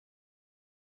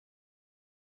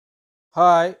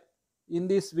Hi, in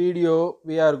this video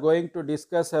we are going to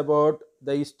discuss about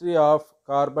the history of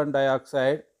carbon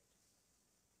dioxide.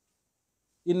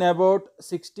 In about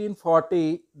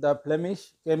 1640, the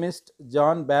Flemish chemist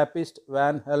Jan Baptist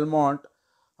van Helmont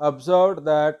observed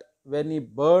that when he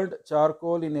burned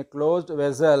charcoal in a closed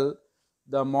vessel,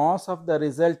 the mass of the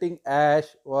resulting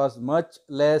ash was much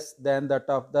less than that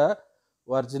of the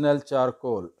original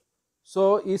charcoal.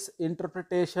 So his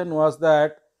interpretation was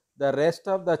that the rest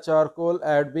of the charcoal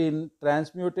had been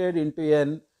transmuted into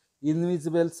an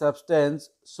invisible substance,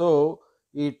 so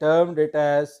he termed it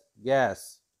as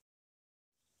gas.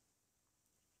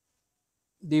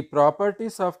 The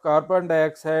properties of carbon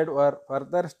dioxide were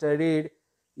further studied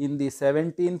in the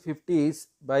 1750s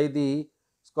by the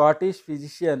Scottish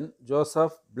physician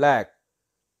Joseph Black.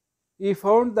 He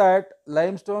found that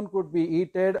limestone could be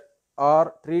heated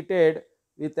or treated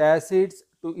with acids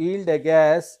to yield a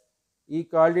gas. He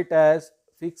called it as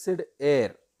fixed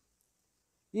air.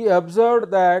 He observed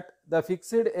that the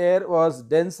fixed air was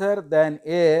denser than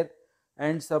air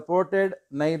and supported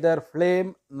neither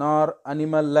flame nor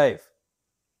animal life.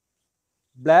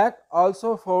 Black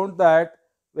also found that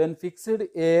when fixed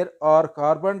air or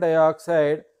carbon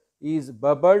dioxide is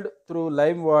bubbled through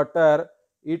limewater,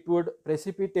 it would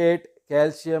precipitate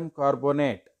calcium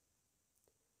carbonate.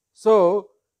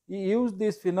 So, he used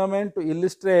this phenomenon to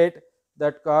illustrate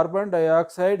that carbon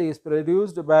dioxide is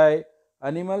produced by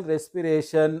animal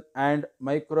respiration and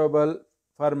microbial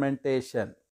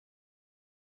fermentation.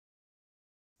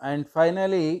 And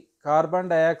finally, carbon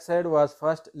dioxide was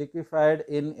first liquefied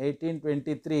in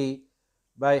 1823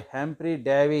 by Humphrey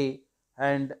Davy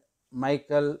and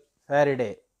Michael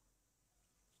Faraday.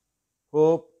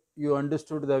 Hope you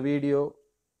understood the video.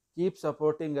 Keep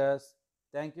supporting us.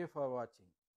 Thank you for watching.